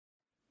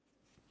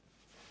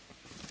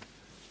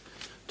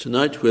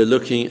Tonight we're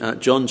looking at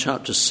John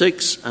chapter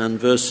 6 and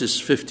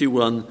verses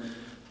 51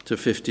 to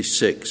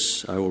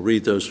 56. I will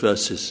read those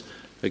verses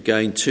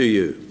again to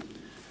you.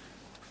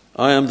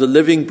 I am the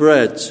living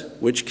bread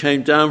which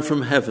came down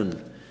from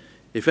heaven.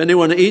 If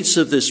anyone eats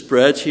of this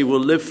bread, he will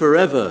live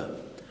forever.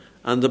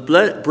 And the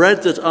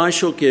bread that I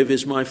shall give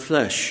is my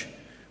flesh,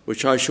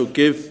 which I shall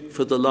give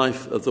for the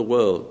life of the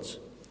world.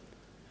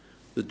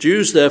 The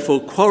Jews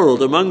therefore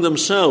quarreled among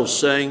themselves,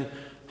 saying,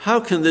 How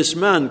can this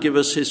man give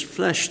us his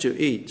flesh to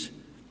eat?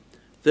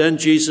 Then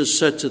Jesus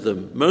said to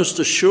them, Most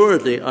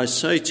assuredly I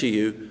say to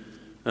you,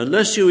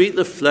 unless you eat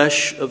the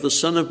flesh of the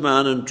Son of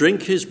Man and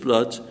drink his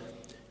blood,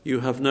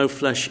 you have no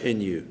flesh in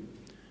you.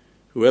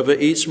 Whoever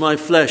eats my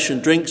flesh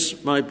and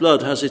drinks my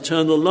blood has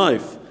eternal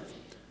life,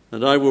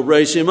 and I will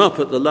raise him up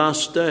at the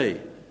last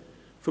day.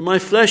 For my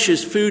flesh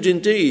is food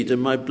indeed,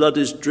 and my blood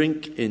is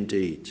drink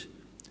indeed.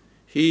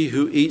 He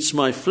who eats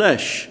my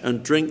flesh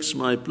and drinks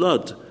my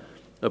blood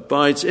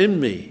abides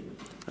in me,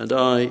 and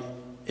I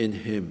in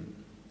him.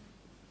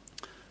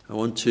 I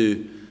want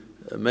to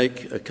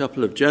make a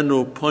couple of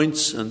general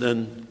points and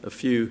then a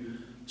few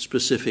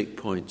specific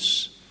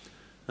points.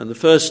 And the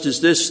first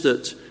is this,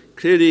 that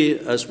clearly,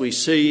 as we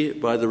see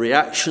by the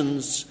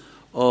reactions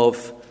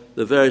of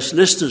the various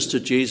listeners to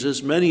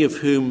Jesus, many of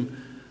whom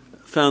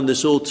found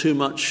this all too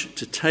much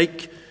to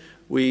take,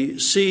 we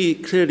see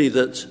clearly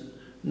that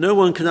no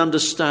one can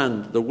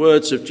understand the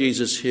words of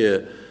Jesus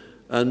here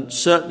and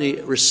certainly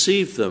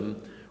receive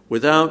them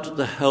without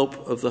the help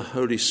of the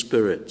Holy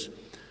Spirit.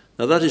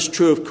 Now that is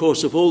true, of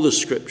course, of all the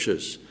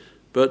scriptures,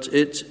 but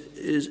it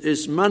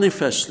is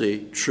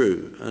manifestly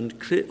true and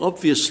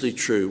obviously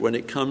true when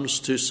it comes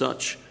to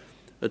such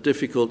a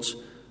difficult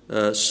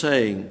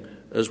saying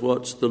as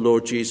what the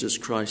Lord Jesus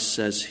Christ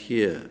says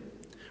here.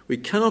 We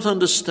cannot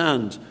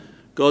understand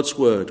God's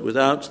word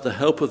without the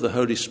help of the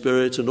Holy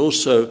Spirit, and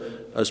also,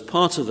 as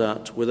part of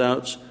that,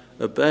 without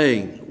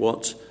obeying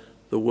what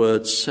the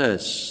word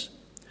says.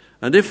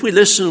 And if we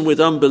listen with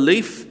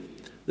unbelief,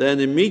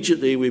 then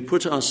immediately we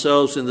put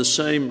ourselves in the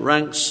same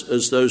ranks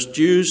as those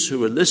Jews who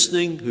were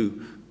listening,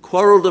 who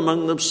quarreled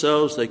among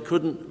themselves. They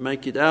couldn't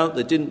make it out.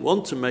 They didn't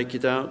want to make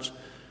it out.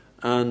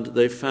 And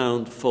they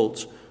found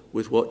fault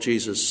with what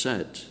Jesus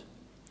said.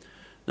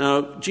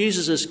 Now,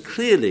 Jesus is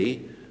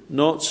clearly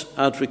not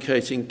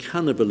advocating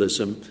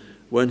cannibalism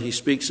when he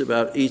speaks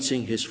about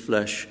eating his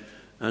flesh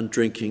and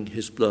drinking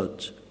his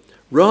blood.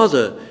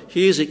 Rather,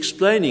 he is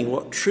explaining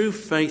what true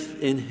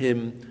faith in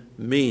him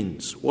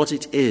means, what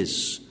it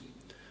is.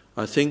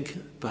 I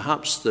think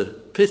perhaps the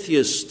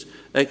pithiest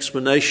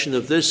explanation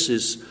of this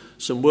is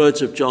some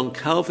words of John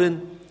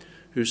Calvin,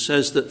 who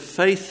says that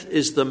faith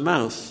is the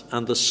mouth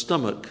and the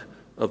stomach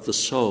of the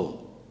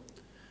soul.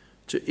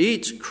 To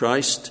eat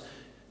Christ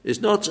is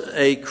not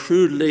a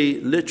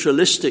crudely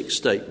literalistic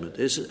statement.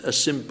 It's a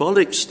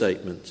symbolic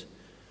statement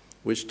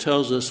which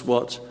tells us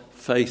what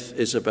faith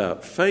is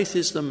about. Faith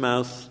is the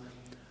mouth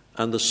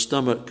and the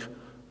stomach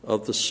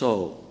of the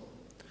soul.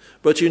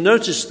 But you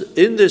notice that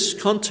in this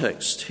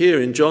context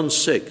here in John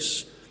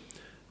 6,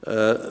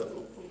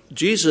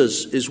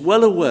 Jesus is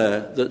well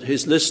aware that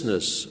his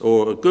listeners,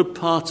 or a good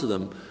part of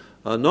them,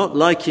 are not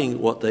liking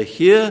what they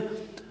hear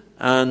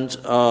and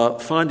are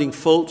finding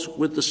fault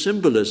with the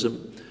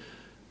symbolism.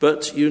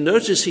 But you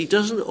notice he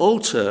doesn't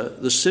alter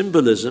the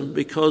symbolism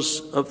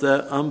because of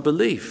their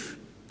unbelief.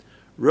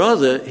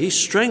 Rather, he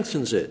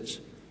strengthens it.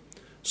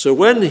 So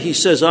when he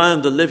says, I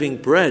am the living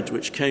bread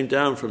which came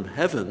down from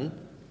heaven,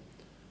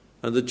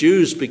 and the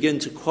Jews begin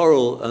to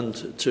quarrel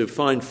and to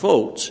find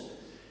fault,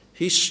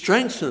 he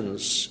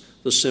strengthens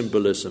the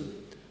symbolism,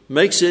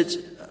 makes it,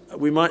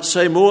 we might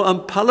say, more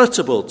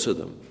unpalatable to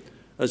them,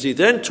 as he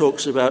then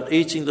talks about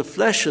eating the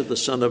flesh of the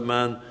Son of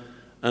Man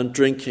and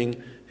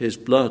drinking his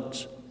blood.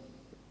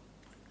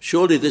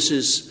 Surely this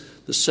is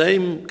the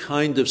same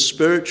kind of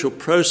spiritual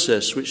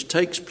process which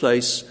takes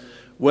place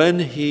when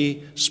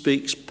he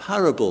speaks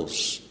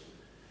parables.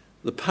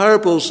 The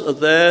parables are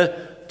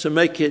there to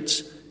make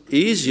it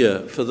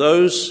easier for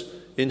those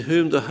in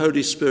whom the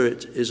Holy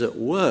Spirit is at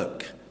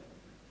work,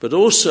 but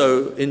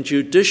also in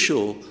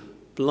judicial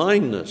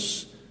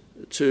blindness,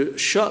 to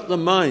shut the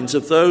minds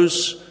of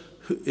those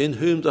in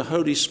whom the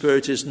Holy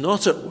Spirit is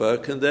not at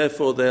work, and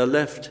therefore they are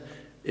left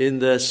in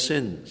their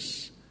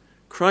sins.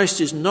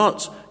 Christ is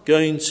not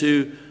going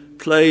to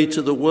play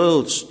to the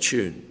world's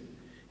tune.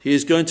 He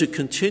is going to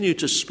continue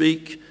to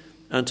speak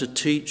and to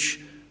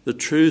teach the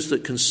truths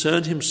that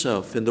concern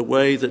himself in the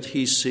way that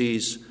he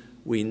sees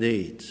we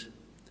need.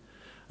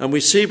 And we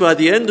see by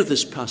the end of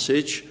this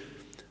passage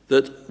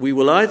that we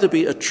will either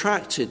be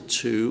attracted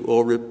to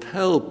or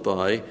repelled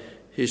by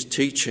his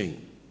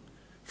teaching.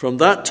 From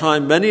that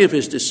time, many of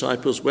his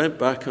disciples went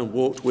back and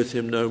walked with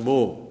him no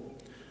more.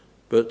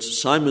 But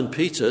Simon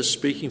Peter,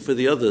 speaking for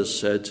the others,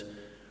 said,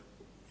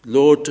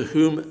 Lord, to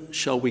whom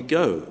shall we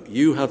go?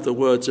 You have the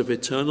words of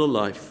eternal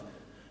life,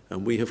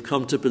 and we have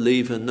come to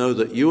believe and know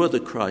that you are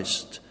the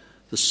Christ,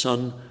 the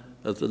Son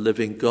of the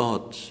living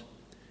God.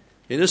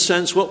 In a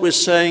sense, what we're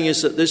saying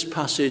is that this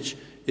passage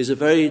is a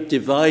very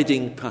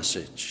dividing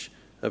passage,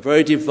 a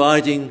very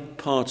dividing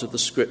part of the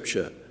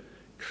Scripture.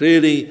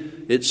 Clearly,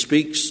 it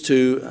speaks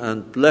to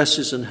and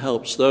blesses and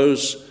helps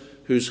those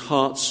whose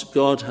hearts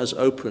God has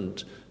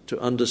opened to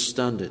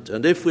understand it.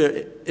 And if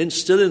we're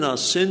still in our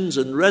sins,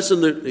 and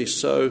resolutely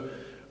so,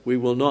 we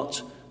will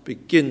not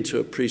begin to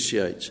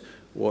appreciate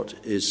what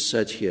is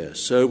said here.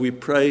 So we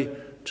pray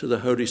to the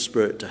Holy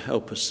Spirit to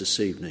help us this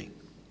evening.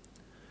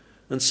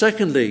 And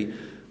secondly,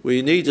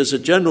 we need as a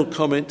general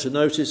comment to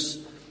notice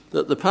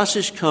that the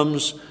passage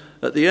comes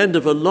at the end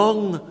of a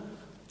long,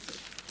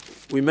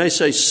 we may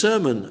say,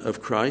 sermon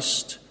of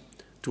Christ,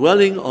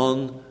 dwelling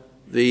on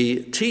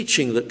the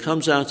teaching that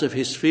comes out of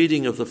his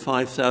feeding of the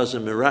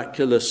 5,000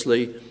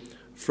 miraculously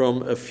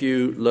from a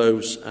few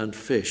loaves and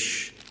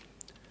fish.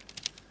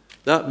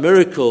 That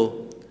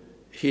miracle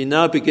he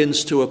now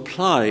begins to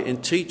apply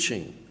in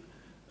teaching.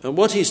 And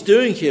what he's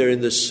doing here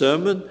in this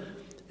sermon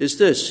is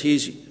this: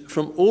 he's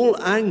from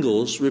all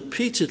angles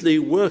repeatedly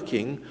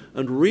working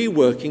and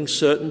reworking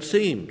certain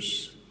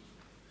themes.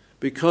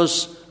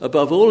 Because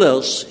above all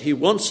else, he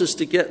wants us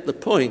to get the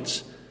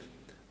point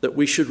that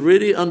we should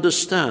really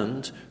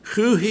understand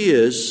who he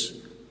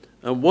is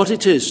and what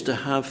it is to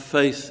have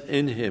faith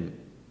in him.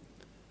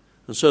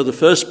 And so the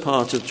first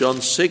part of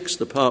John 6,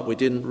 the part we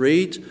didn't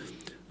read,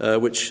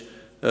 which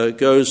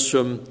goes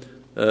from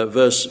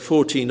verse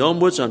 14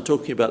 onwards, I'm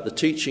talking about the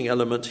teaching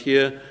element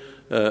here.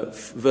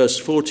 Verse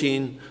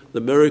 14,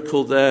 the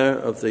miracle there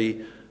of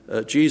the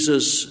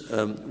Jesus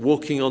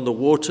walking on the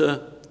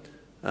water,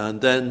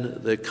 and then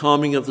the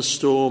calming of the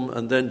storm,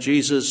 and then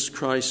Jesus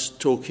Christ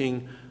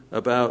talking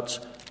about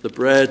the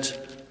bread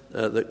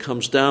that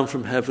comes down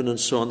from heaven and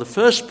so on. The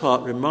first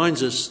part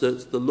reminds us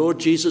that the Lord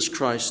Jesus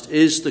Christ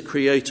is the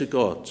Creator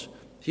God.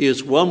 He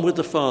is one with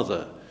the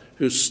Father,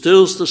 who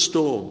stills the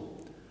storm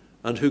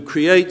and who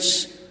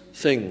creates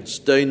things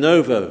de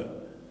novo,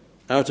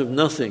 out of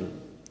nothing.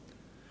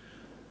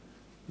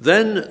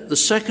 Then the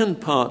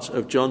second part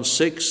of John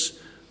 6,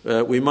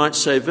 we might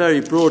say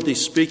very broadly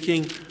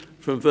speaking,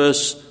 from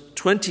verse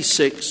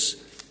 26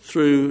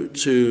 through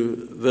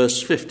to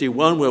verse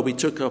 51, where we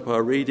took up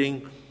our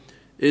reading,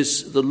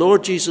 is the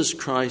Lord Jesus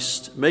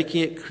Christ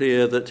making it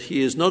clear that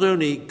he is not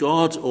only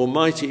God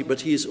Almighty,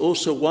 but he is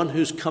also one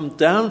who's come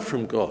down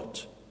from God.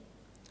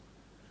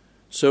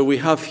 So we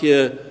have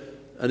here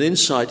an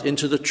insight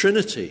into the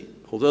Trinity.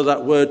 Although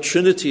that word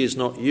Trinity is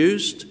not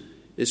used,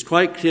 it's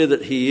quite clear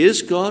that he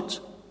is God,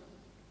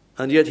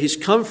 and yet he's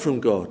come from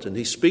God, and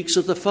he speaks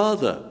of the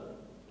Father.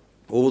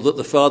 All that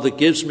the Father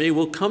gives me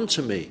will come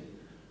to me,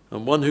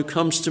 and one who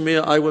comes to me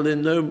I will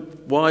in no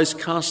wise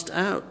cast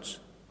out.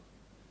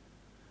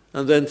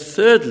 And then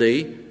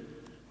thirdly,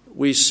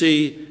 we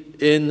see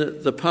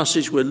in the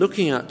passage we're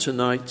looking at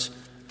tonight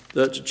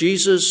that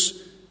Jesus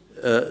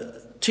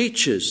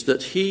teaches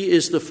that he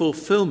is the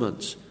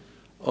fulfillment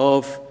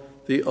of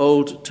the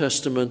Old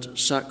Testament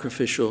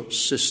sacrificial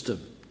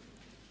system.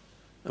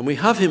 And we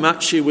have him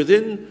actually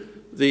within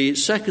the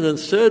second and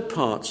third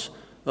part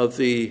of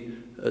the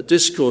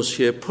discourse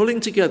here, pulling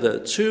together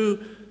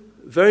two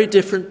very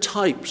different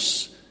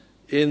types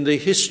in the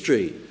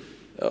history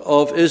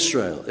of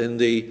Israel, in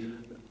the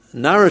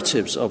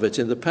narratives of it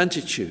in the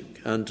Pentateuch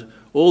and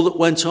all that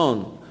went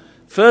on.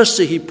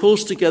 Firstly, he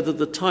pulls together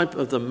the type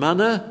of the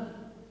manna,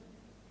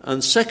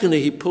 and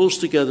secondly, he pulls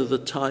together the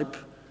type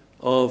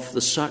of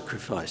the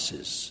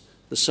sacrifices,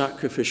 the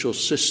sacrificial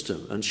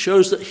system, and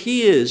shows that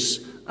he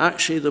is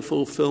actually the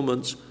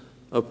fulfillment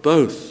of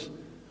both.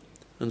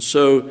 And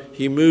so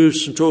he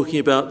moves from talking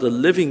about the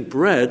living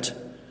bread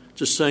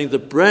to saying the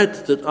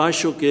bread that I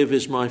shall give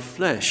is my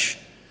flesh,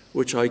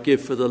 which I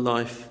give for the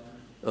life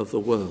of the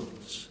world.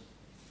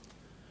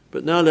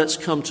 But now let's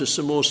come to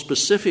some more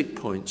specific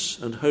points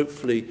and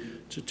hopefully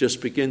to just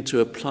begin to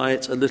apply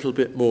it a little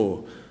bit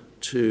more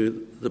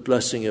to the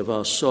blessing of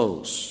our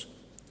souls.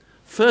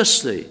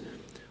 Firstly,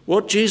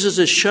 what Jesus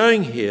is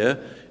showing here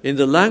in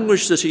the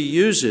language that he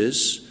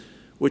uses,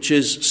 which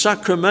is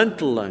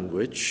sacramental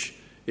language,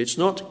 it's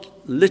not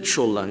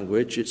literal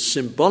language, it's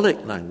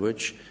symbolic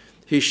language.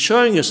 He's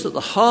showing us that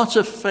the heart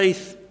of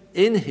faith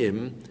in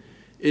him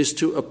is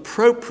to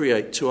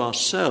appropriate to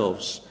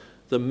ourselves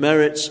the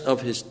merits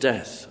of his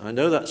death. I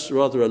know that's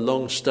rather a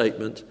long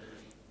statement,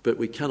 but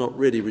we cannot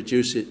really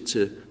reduce it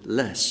to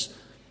less.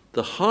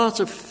 The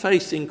heart of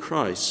faith in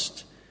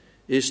Christ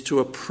is to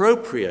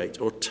appropriate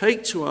or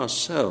take to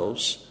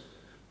ourselves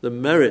the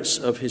merits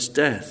of his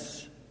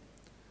death.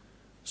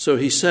 So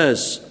he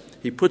says,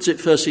 he puts it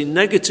firstly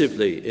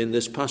negatively in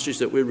this passage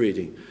that we're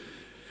reading.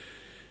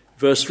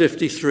 Verse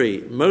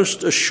 53,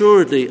 most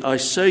assuredly I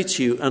say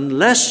to you,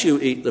 unless you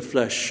eat the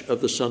flesh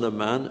of the Son of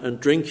Man and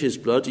drink his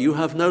blood, you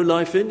have no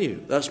life in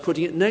you. That's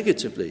putting it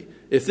negatively.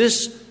 If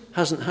this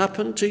hasn't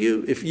happened to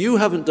you, if you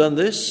haven't done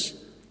this,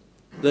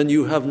 then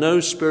you have no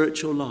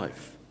spiritual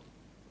life.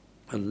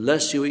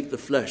 Unless you eat the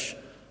flesh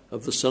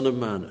of the Son of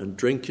Man and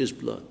drink his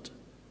blood.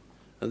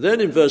 And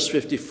then in verse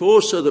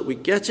 54, so that we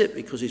get it,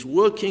 because he's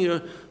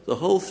working the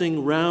whole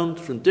thing round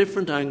from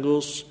different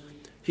angles,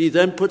 he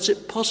then puts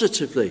it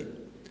positively.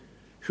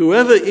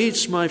 Whoever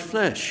eats my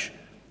flesh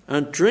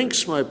and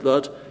drinks my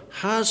blood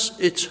has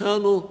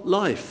eternal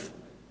life,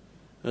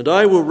 and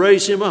I will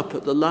raise him up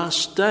at the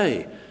last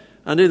day.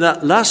 And in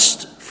that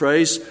last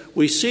phrase,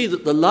 we see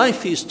that the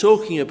life he's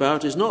talking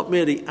about is not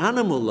merely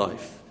animal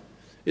life,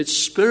 it's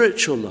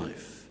spiritual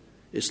life.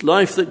 It's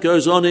life that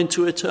goes on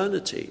into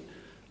eternity.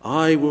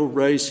 I will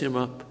raise him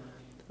up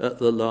at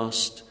the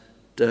last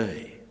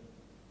day.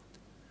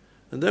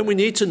 And then we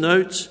need to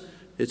note,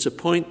 it's a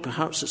point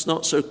perhaps it's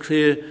not so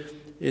clear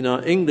in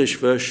our English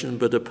version,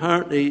 but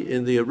apparently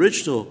in the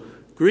original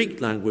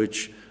Greek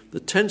language, the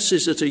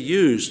tenses that are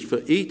used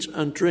for eat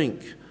and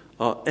drink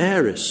are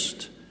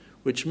aorist,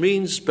 which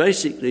means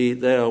basically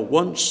they are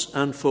once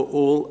and for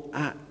all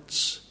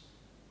acts.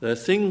 They're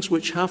things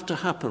which have to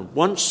happen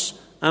once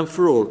and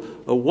for all,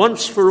 a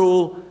once for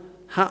all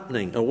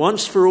happening, a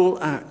once for all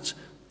act.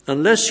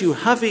 Unless you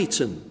have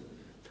eaten,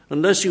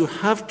 unless you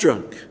have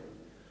drunk,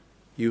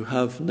 you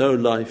have no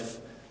life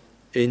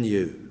in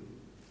you.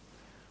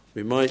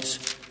 We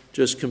might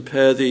just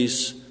compare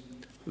these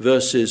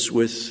verses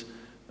with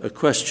a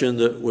question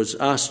that was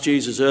asked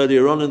Jesus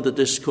earlier on in the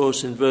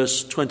discourse in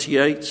verse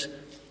 28,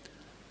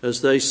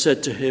 as they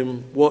said to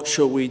him, "What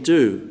shall we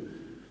do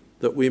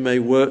that we may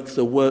work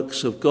the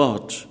works of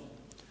God?"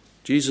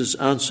 Jesus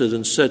answered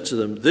and said to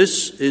them,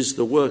 "This is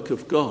the work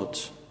of God,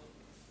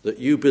 that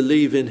you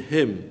believe in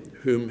him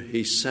whom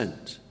he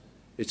sent."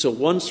 It's a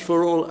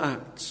once-for-all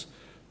act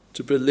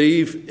to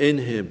believe in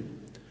him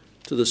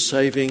to the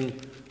saving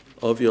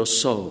of your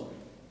soul.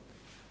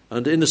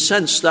 And in a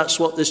sense, that's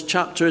what this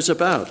chapter is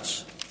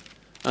about.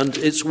 And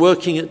it's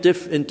working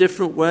in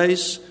different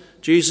ways.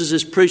 Jesus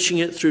is preaching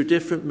it through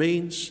different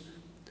means,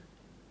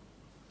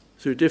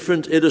 through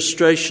different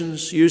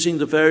illustrations, using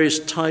the various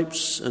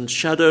types and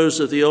shadows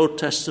of the Old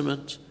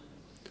Testament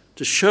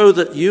to show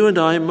that you and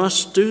I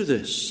must do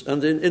this.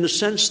 And in a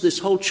sense, this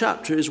whole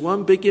chapter is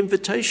one big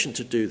invitation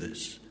to do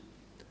this.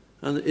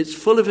 And it's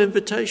full of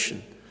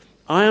invitation.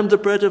 I am the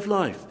bread of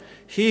life.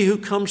 He who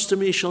comes to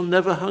me shall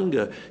never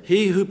hunger.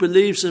 He who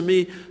believes in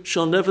me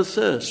shall never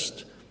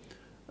thirst.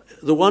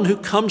 The one who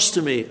comes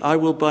to me, I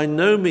will by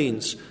no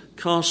means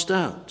cast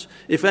out.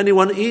 If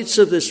anyone eats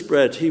of this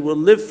bread, he will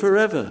live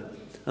forever.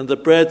 And the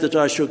bread that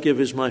I shall give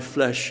is my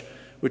flesh,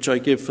 which I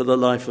give for the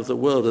life of the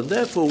world. And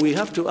therefore we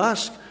have to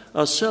ask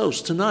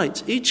ourselves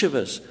tonight, each of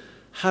us,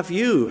 have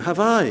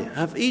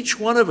each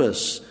one of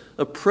us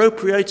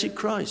appropriated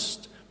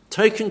Christ,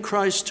 taken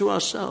Christ to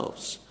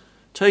ourselves,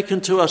 taken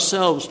to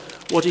ourselves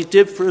what he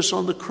did for us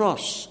on the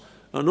cross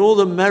and all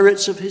the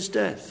merits of his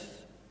death?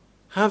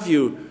 Have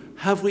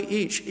we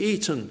each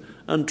eaten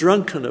and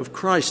drunken of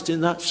Christ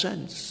in that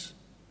sense?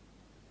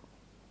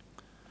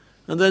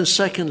 And then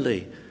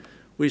secondly,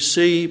 we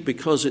see,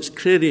 because it's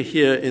clearly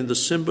here in the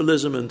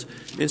symbolism, and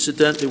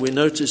incidentally we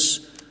notice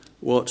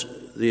what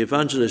the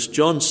evangelist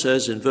John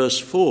says in verse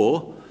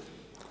 4,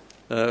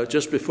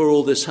 just before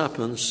all this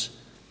happens.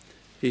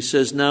 He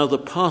says, "Now the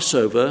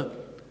Passover,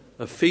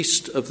 a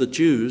feast of the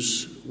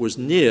Jews, was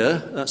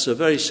near." That's a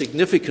very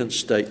significant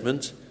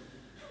statement,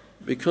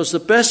 because the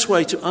best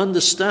way to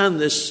understand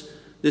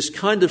this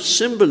kind of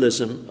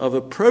symbolism of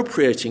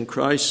appropriating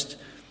Christ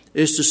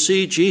is to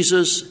see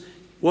Jesus.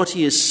 What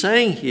he is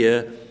saying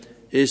here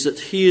is that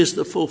he is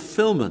the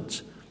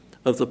fulfillment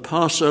of the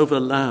Passover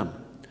lamb.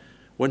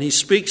 When he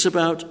speaks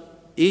about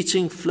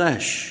eating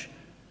flesh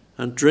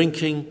and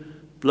drinking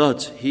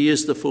blood, he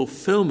is the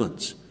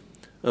fulfillment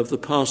of the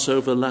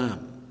Passover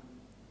lamb.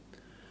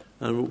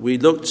 And we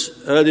looked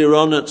earlier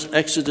on at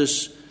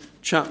Exodus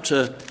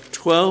chapter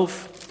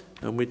 12,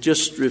 and we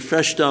just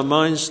refreshed our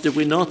minds, did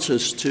we not,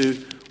 as to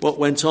what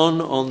went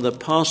on the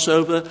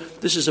Passover.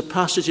 This is a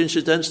passage,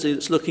 incidentally,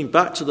 that's looking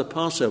back to the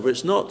Passover.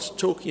 It's not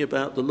talking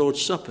about the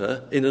Lord's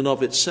Supper in and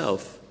of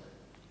itself.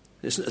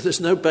 There's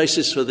no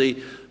basis for the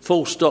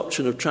false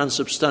doctrine of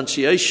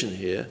transubstantiation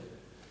here.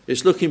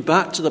 It's looking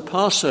back to the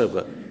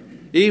Passover.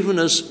 Even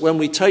as when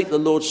we take the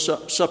Lord's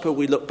Supper,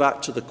 we look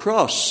back to the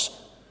cross.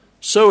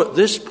 So at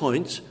this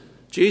point,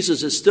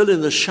 Jesus is still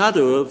in the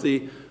shadow of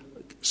the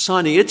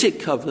Sinaitic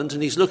covenant,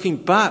 and he's looking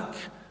back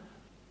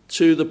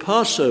to the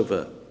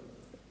Passover.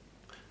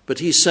 But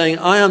he's saying,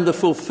 I am the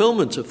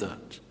fulfillment of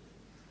that.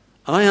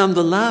 I am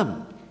the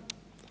lamb.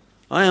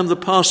 I am the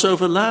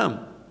Passover lamb.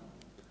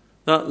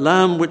 That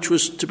lamb which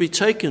was to be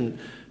taken,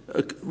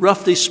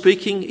 roughly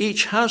speaking,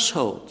 each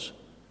household.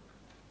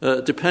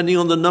 Depending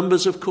on the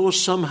numbers, of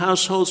course, some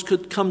households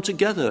could come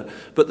together.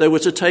 But they were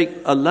to take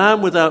a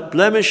lamb without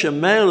blemish, a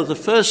male of the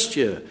first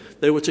year.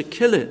 They were to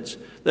kill it.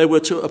 They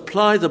were to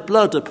apply the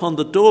blood upon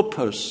the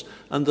doorposts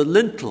and the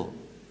lintel.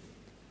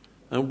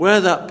 And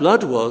where that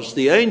blood was,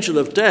 the angel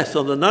of death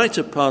on the night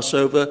of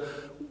Passover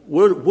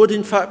would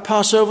in fact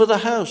pass over the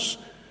house,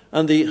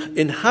 and the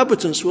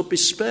inhabitants would be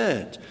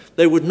spared.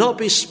 They would not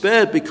be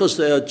spared because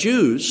they are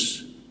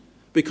Jews,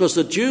 because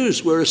the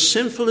Jews were as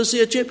sinful as the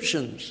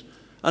Egyptians.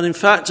 And in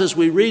fact, as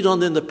we read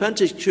on in the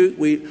Pentateuch,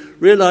 we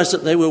realize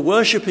that they were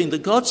worshipping the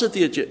gods of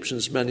the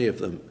Egyptians, many of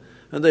them,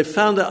 and they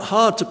found it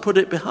hard to put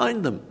it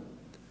behind them.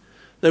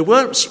 They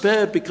weren't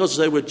spared because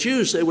they were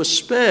Jews. They were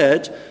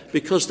spared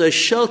because they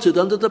sheltered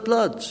under the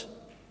blood.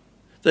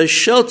 They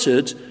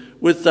sheltered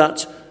with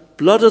that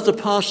blood of the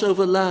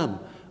Passover lamb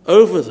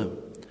over them.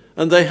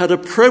 and they had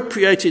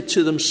appropriated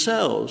to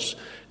themselves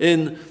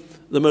in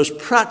the most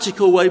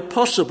practical way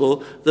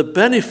possible the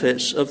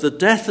benefits of the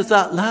death of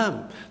that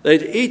lamb.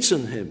 They'd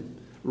eaten him,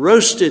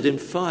 roasted in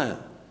fire,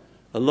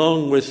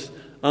 along with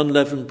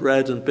unleavened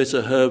bread and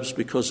bitter herbs,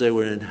 because they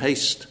were in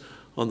haste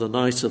on the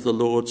night of the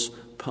Lord's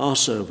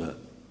Passover.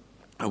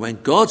 And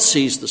when God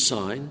sees the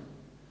sign,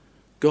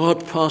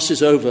 God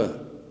passes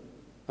over,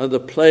 and the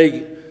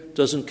plague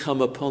doesn't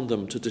come upon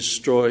them to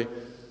destroy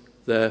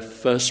their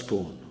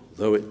firstborn,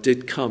 though it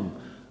did come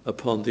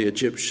upon the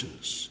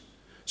Egyptians.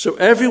 So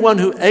everyone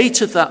who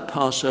ate of that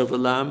Passover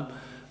lamb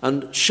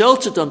and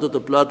sheltered under the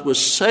blood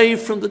was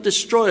saved from the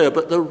destroyer,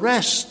 but the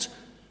rest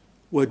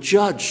were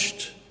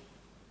judged.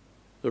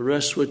 The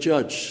rest were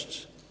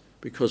judged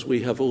because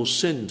we have all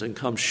sinned and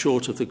come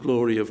short of the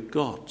glory of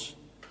God.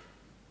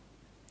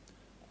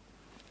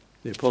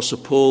 The Apostle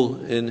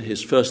Paul, in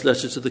his first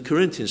letter to the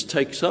Corinthians,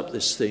 takes up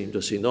this theme,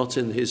 does he not,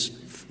 in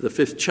the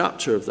 5th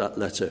chapter of that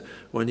letter,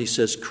 when he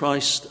says,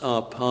 Christ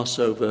our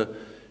Passover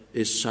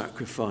is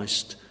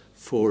sacrificed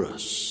for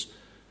us.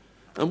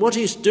 And what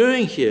he's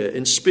doing here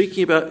in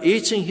speaking about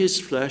eating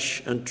his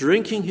flesh and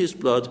drinking his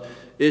blood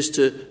is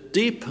to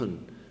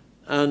deepen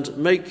and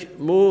make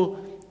more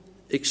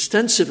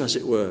extensive, as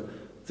it were,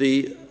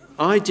 the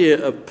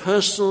idea of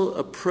personal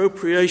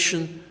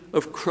appropriation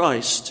of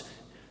Christ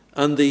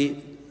and the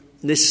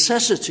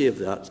necessity of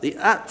that, the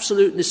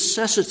absolute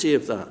necessity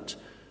of that,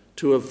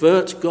 to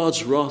avert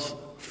God's wrath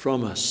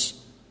from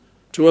us,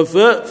 to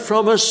avert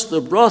from us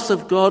the wrath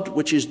of God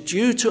which is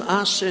due to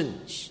our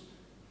sins,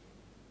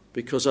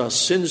 because our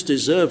sins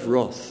deserve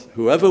wrath,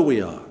 whoever we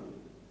are,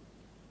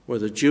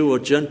 whether Jew or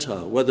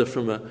Gentile, whether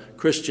from a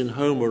Christian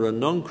home or a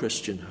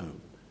non-Christian home.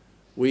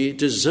 We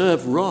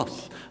deserve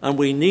wrath, and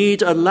we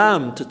need a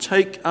lamb to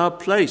take our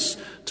place,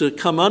 to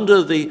come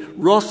under the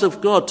wrath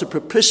of God, to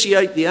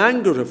propitiate the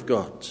anger of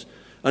God.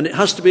 And it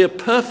has to be a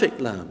perfect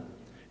lamb.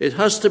 It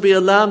has to be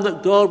a lamb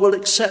that God will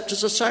accept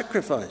as a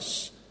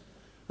sacrifice.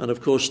 And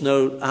of course,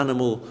 no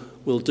animal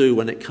will do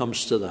when it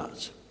comes to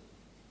that.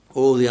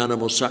 All the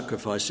animal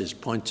sacrifices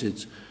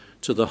pointed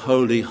to the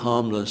holy,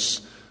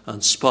 harmless,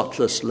 and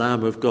spotless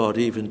Lamb of God,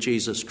 even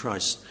Jesus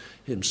Christ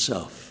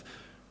himself,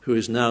 who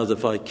is now the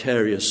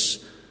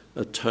vicarious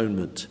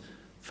atonement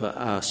for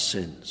our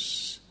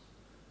sins.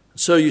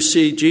 So you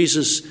see,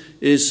 Jesus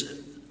is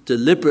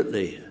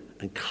deliberately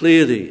and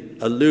clearly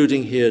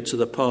alluding here to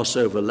the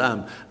Passover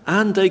lamb.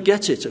 And they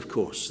get it, of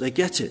course. They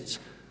get it.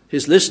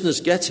 His listeners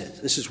get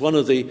it. This is one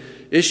of the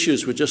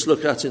issues we'll just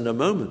look at in a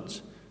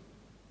moment.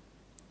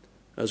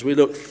 As we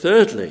look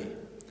thirdly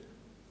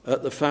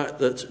at the fact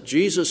that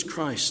Jesus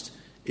Christ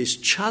is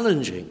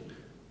challenging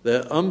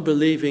their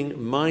unbelieving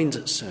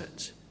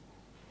mindset.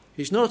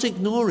 He's not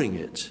ignoring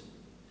it.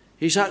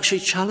 He's actually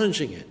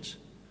challenging it.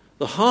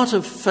 The heart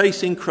of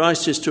faith in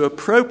Christ is to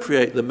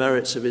appropriate the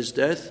merits of his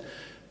death.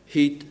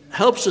 He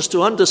helps us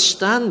to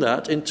understand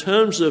that in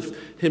terms of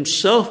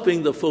himself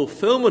being the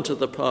fulfillment of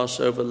the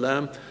Passover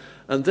lamb.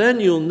 And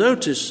then you'll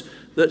notice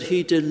that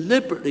he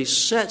deliberately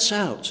sets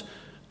out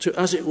to,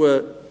 as it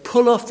were,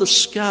 pull off the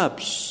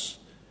scabs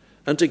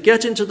and to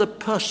get into the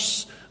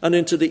pus and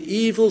into the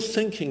evil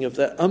thinking of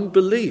their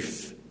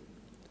unbelief.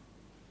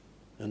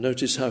 And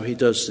notice how he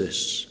does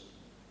this.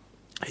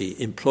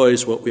 He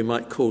employs what we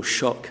might call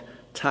shock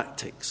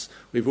tactics.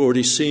 We've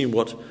already seen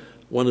what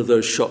one of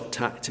those shock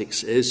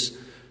tactics is,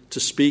 to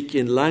speak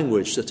in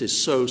language that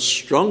is so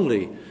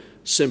strongly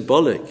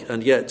symbolic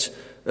and yet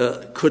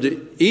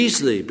could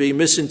easily be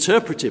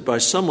misinterpreted by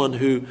someone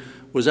who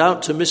was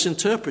out to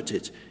misinterpret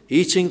it,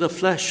 eating the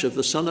flesh of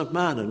the Son of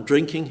Man and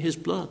drinking his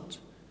blood.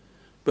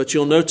 But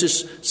you'll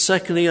notice,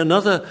 secondly,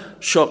 another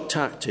shock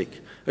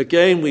tactic.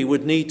 Again, we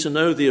would need to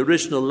know the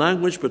original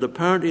language, but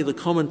apparently the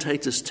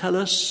commentators tell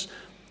us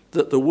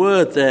that the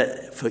word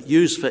there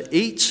used for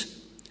eat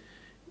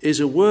is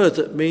a word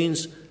that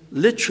means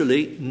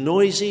literally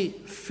noisy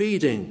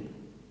feeding.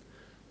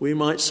 We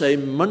might say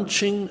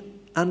munching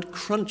and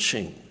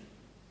crunching.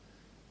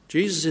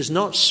 Jesus is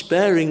not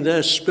sparing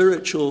their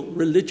spiritual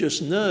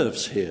religious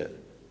nerves here.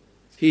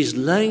 He's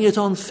laying it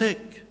on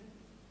thick.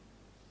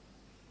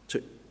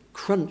 To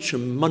crunch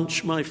and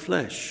munch my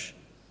flesh,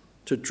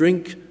 to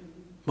drink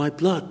my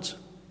blood.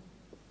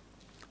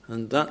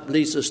 And that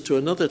leads us to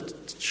another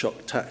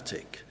shock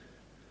tactic.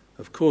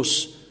 Of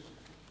course,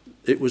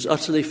 it was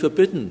utterly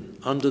forbidden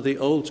under the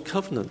Old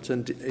Covenant,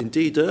 and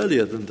indeed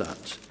earlier than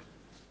that,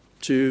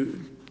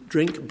 to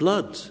drink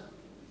blood.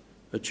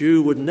 A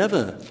Jew would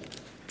never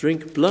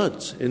drink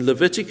blood. In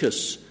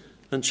Leviticus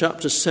and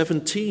chapter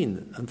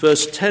 17 and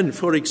verse 10,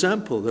 for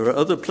example, there are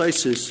other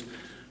places,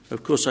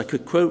 of course, I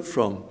could quote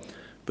from,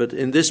 but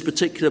in this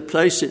particular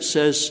place it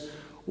says,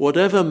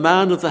 "Whatever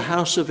man of the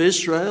house of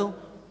Israel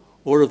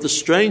or of the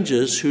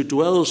strangers who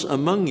dwells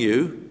among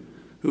you,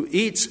 who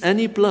eats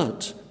any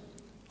blood,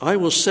 I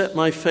will set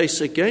my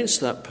face against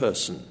that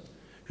person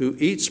who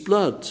eats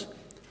blood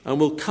and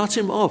will cut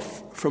him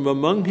off from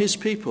among his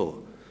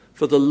people.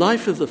 For the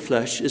life of the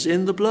flesh is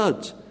in the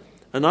blood,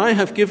 and I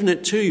have given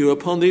it to you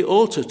upon the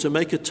altar to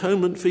make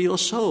atonement for your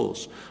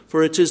souls,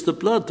 for it is the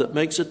blood that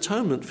makes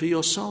atonement for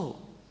your soul."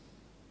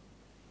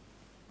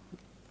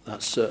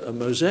 That's a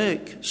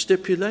Mosaic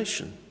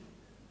stipulation.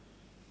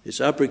 It's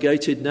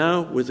abrogated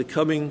now with the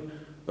coming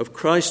of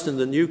Christ in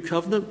the new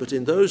covenant, but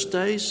in those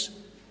days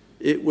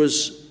it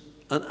was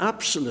an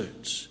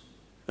absolute.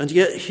 And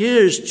yet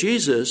here is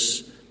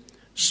Jesus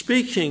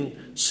speaking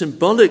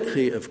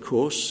symbolically, of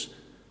course,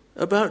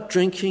 about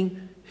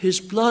drinking his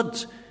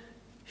blood.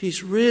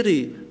 He's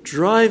really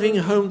driving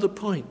home the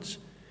point.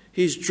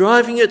 He's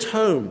driving it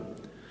home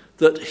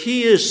that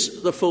he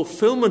is the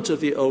fulfillment of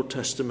the Old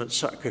Testament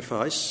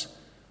sacrifice,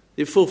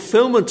 the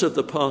fulfillment of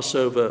the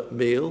Passover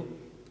meal,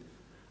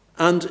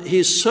 and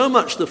he's so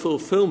much the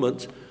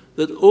fulfillment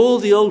that all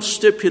the old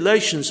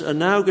stipulations are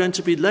now going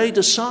to be laid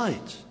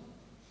aside,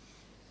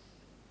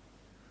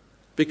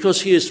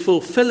 because he is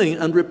fulfilling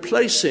and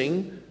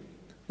replacing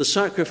the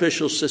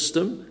sacrificial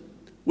system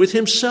with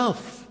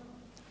himself.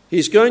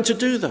 He's going to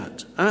do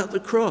that at the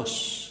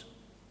cross.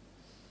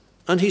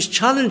 And he's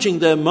challenging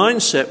their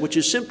mindset, which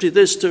is simply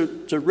this,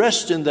 to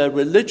rest in their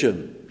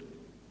religion,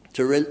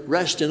 to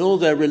rest in all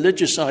their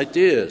religious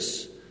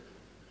ideas,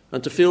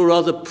 and to feel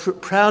rather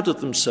proud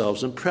of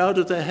themselves and proud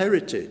of their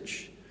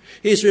heritage.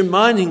 He's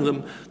reminding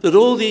them that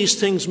all these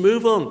things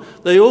move on.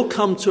 They all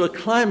come to a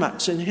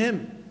climax in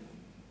him.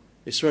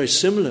 It's very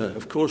similar,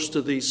 of course,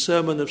 to the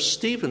sermon of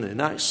Stephen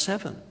in Acts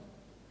 7.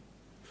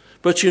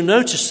 But you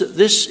notice that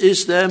this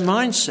is their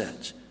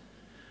mindset.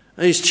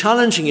 And he's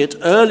challenging it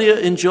earlier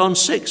in John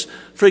 6.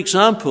 For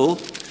example,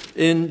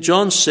 in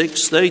John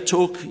 6, they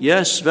talk,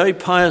 yes, very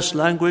pious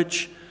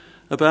language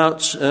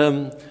about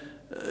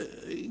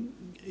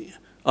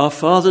our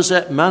fathers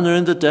ate manna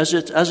in the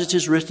desert. As it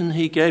is written,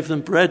 he gave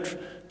them bread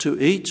to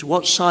eat.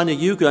 What sign are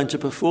you going to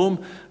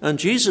perform? And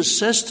Jesus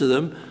says to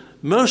them,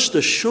 most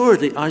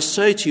assuredly, I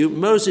say to you,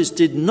 Moses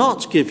did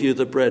not give you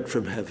the bread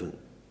from heaven,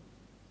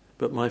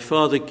 but my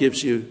Father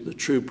gives you the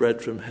true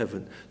bread from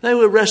heaven. They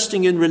were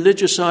resting in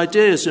religious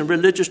ideas and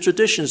religious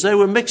traditions. They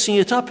were mixing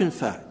it up, in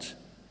fact.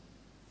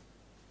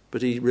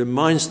 But he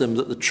reminds them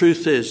that the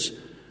truth is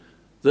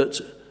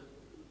that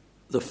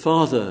the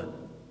Father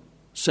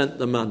sent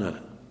the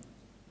manna,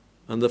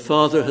 and the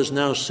Father has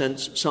now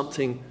sent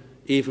something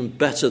even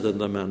better than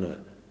the manna,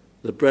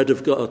 the bread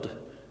of God,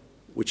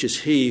 which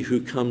is he who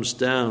comes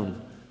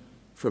down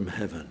from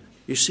heaven.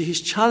 You see,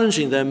 he's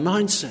challenging their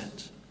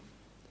mindset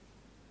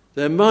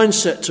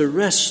to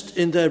rest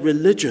in their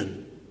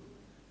religion,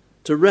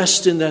 to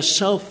rest in their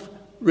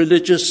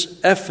self-religious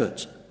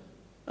effort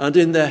and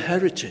in their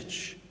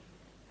heritage.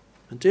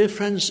 And dear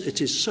friends, it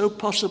is so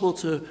possible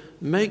to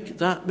make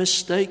that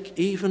mistake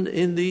even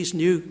in these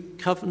new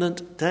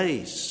covenant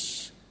days.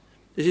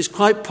 It is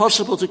quite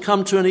possible to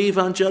come to an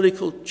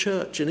evangelical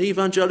church, an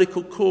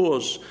evangelical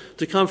cause,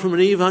 to come from an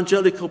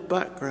evangelical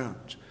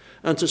background,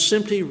 and to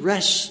simply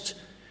rest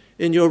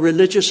in your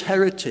religious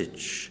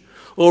heritage,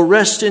 or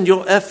rest in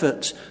your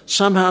effort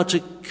somehow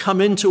to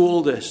come into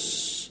all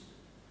this.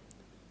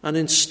 And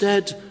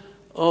instead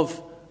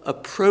of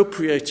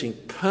appropriating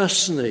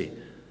personally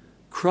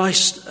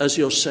Christ as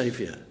your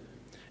Saviour,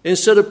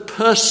 instead of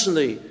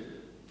personally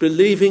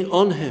believing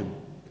on him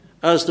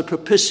as the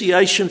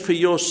propitiation for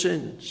your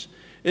sins,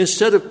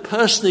 instead of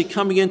personally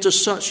coming into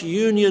such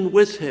union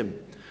with him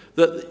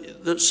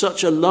that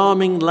such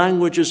alarming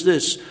language as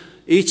this,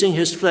 eating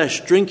his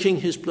flesh,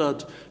 drinking his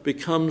blood,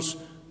 becomes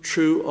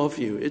true of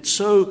you. It's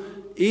so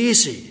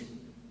easy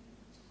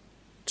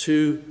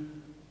to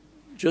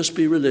just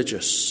be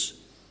religious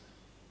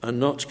and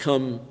not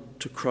come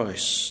to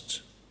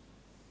Christ.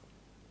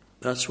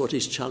 That's what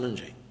he's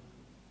challenging.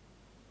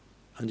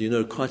 And you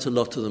know, quite a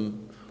lot of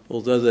them,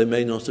 although they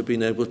may not have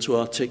been able to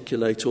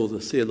articulate all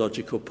the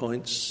theological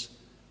points,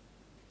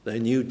 they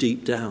knew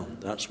deep down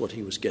that's what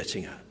he was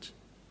getting at.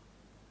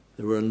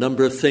 There were a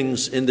number of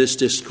things in this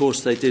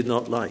discourse they did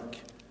not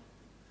like.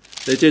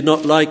 They did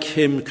not like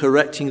him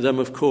correcting them,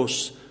 of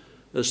course,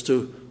 as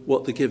to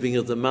what the giving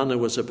of the manna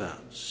was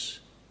about.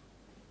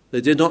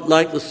 They did not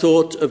like the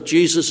thought of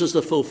Jesus as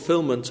the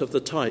fulfillment of the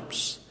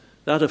types.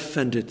 That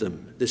offended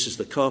them. This is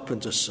the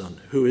carpenter's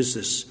son. Who is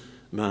this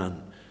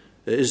man?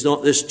 Is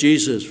not this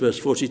Jesus, verse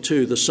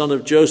 42, the son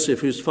of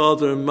Joseph, whose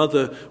father and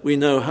mother we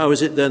know? How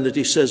is it then that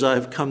he says, I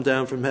have come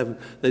down from heaven?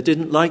 They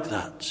didn't like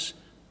that.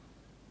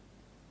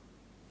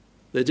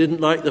 They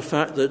didn't like the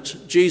fact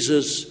that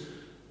Jesus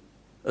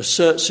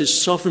asserts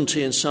his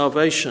sovereignty and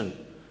salvation.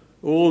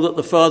 All that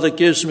the Father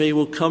gives me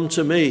will come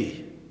to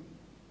me,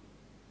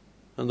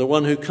 and the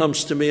one who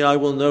comes to me I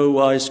will no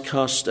wise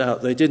cast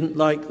out. They didn't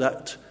like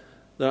that.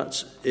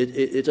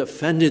 It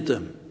offended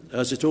them,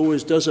 as it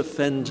always does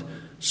offend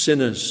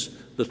sinners,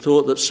 the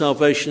thought that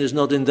salvation is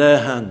not in their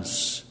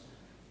hands,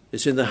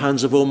 it's in the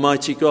hands of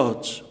Almighty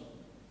God.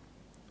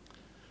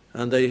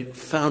 And they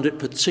found it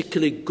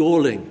particularly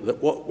galling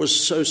that what was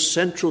so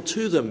central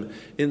to them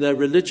in their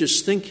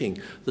religious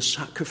thinking, the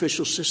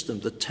sacrificial system,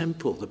 the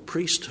temple, the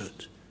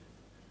priesthood,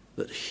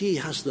 that he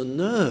has the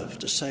nerve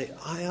to say,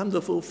 I am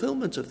the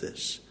fulfillment of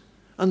this,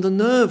 and the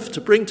nerve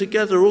to bring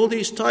together all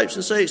these types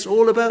and say, it's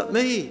all about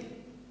me.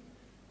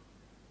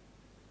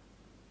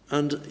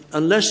 And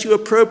unless you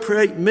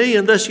appropriate me,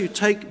 unless you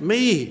take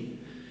me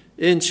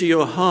into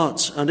your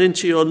heart and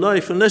into your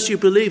life. Unless you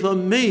believe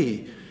on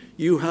me,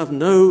 you have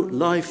no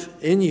life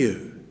in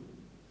you.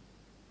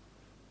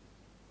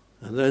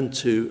 And then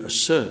to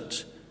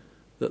assert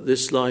that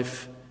this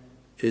life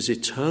is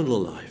eternal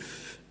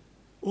life.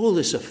 All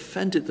this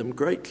offended them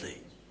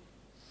greatly.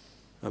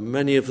 And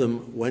many of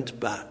them went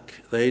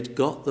back. They'd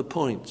got the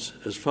point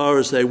as far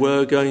as they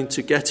were going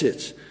to get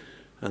it.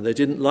 And they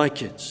didn't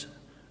like it.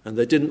 And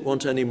they didn't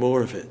want any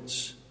more of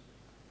it.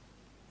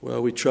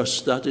 Well, we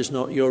trust that is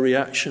not your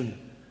reaction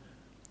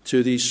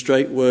to these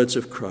straight words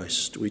of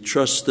Christ. We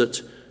trust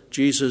that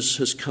Jesus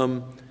has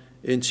come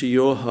into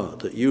your heart,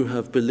 that you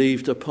have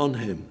believed upon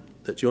him,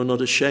 that you're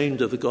not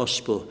ashamed of the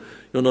gospel.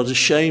 You're not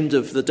ashamed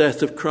of the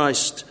death of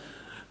Christ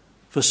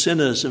for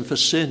sinners and for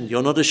sin.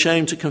 You're not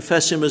ashamed to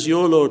confess him as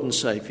your Lord and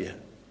Saviour.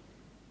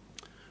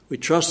 We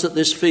trust that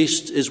this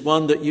feast is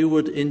one that you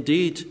would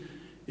indeed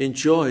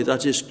enjoy.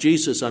 That is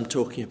Jesus I'm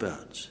talking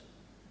about.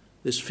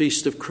 This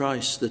feast of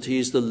Christ, that he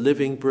is the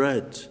living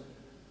bread,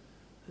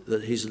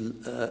 that he's,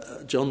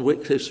 John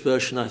Wycliffe's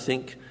version, I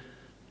think,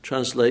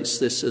 translates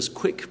this as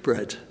quick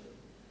bread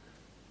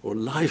or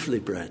lively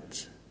bread.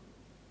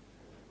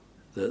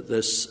 That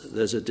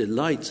there's a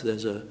delight,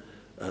 there's a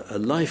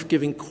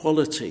life-giving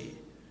quality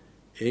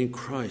in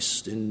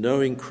Christ, in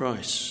knowing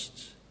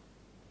Christ.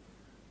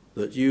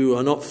 That you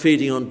are not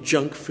feeding on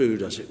junk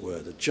food, as it were,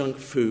 the junk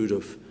food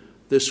of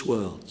this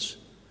world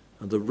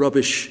and the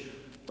rubbish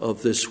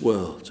of this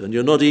world. And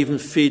you're not even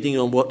feeding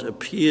on what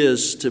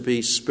appears to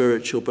be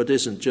spiritual but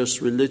isn't,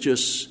 just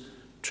religious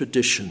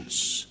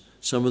traditions.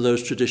 Some of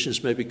those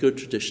traditions may be good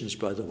traditions,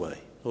 by the way.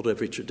 Not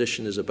every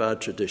tradition is a bad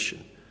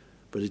tradition,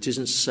 but it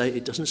doesn't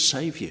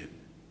save you.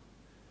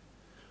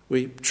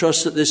 We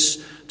trust that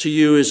this to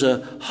you is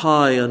a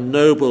high and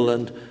noble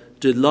and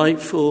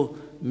delightful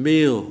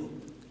meal.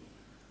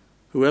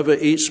 Whoever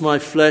eats my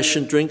flesh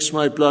and drinks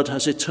my blood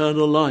has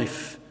eternal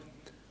life,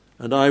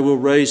 and I will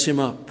raise him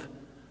up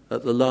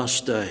at the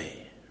last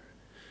day.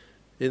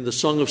 In the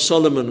Song of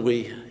Solomon,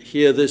 we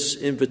hear this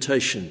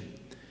invitation.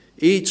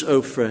 Eat,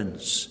 O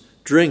friends,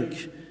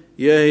 drink,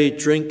 yea,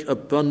 drink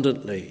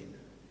abundantly,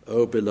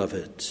 O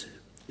beloved.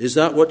 Is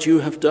that what you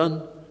have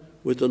done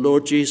with the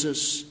Lord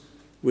Jesus,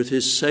 with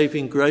his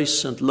saving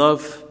grace and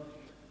love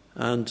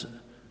and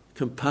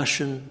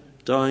compassion,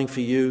 dying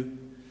for you,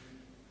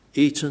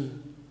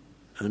 eaten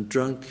and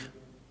drunk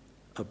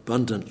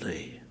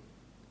abundantly?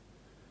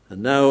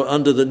 And now,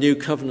 under the new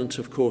covenant,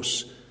 of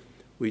course,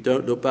 we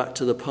don't look back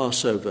to the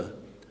Passover,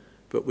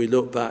 but we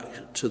look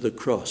back to the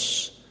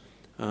cross.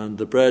 And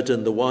the bread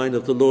and the wine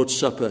of the Lord's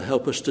Supper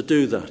help us to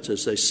do that,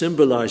 as they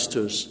symbolize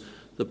to us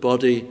the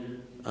body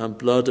and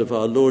blood of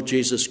our Lord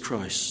Jesus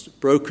Christ,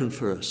 broken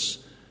for us,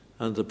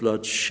 and the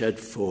blood shed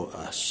for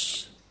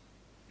us.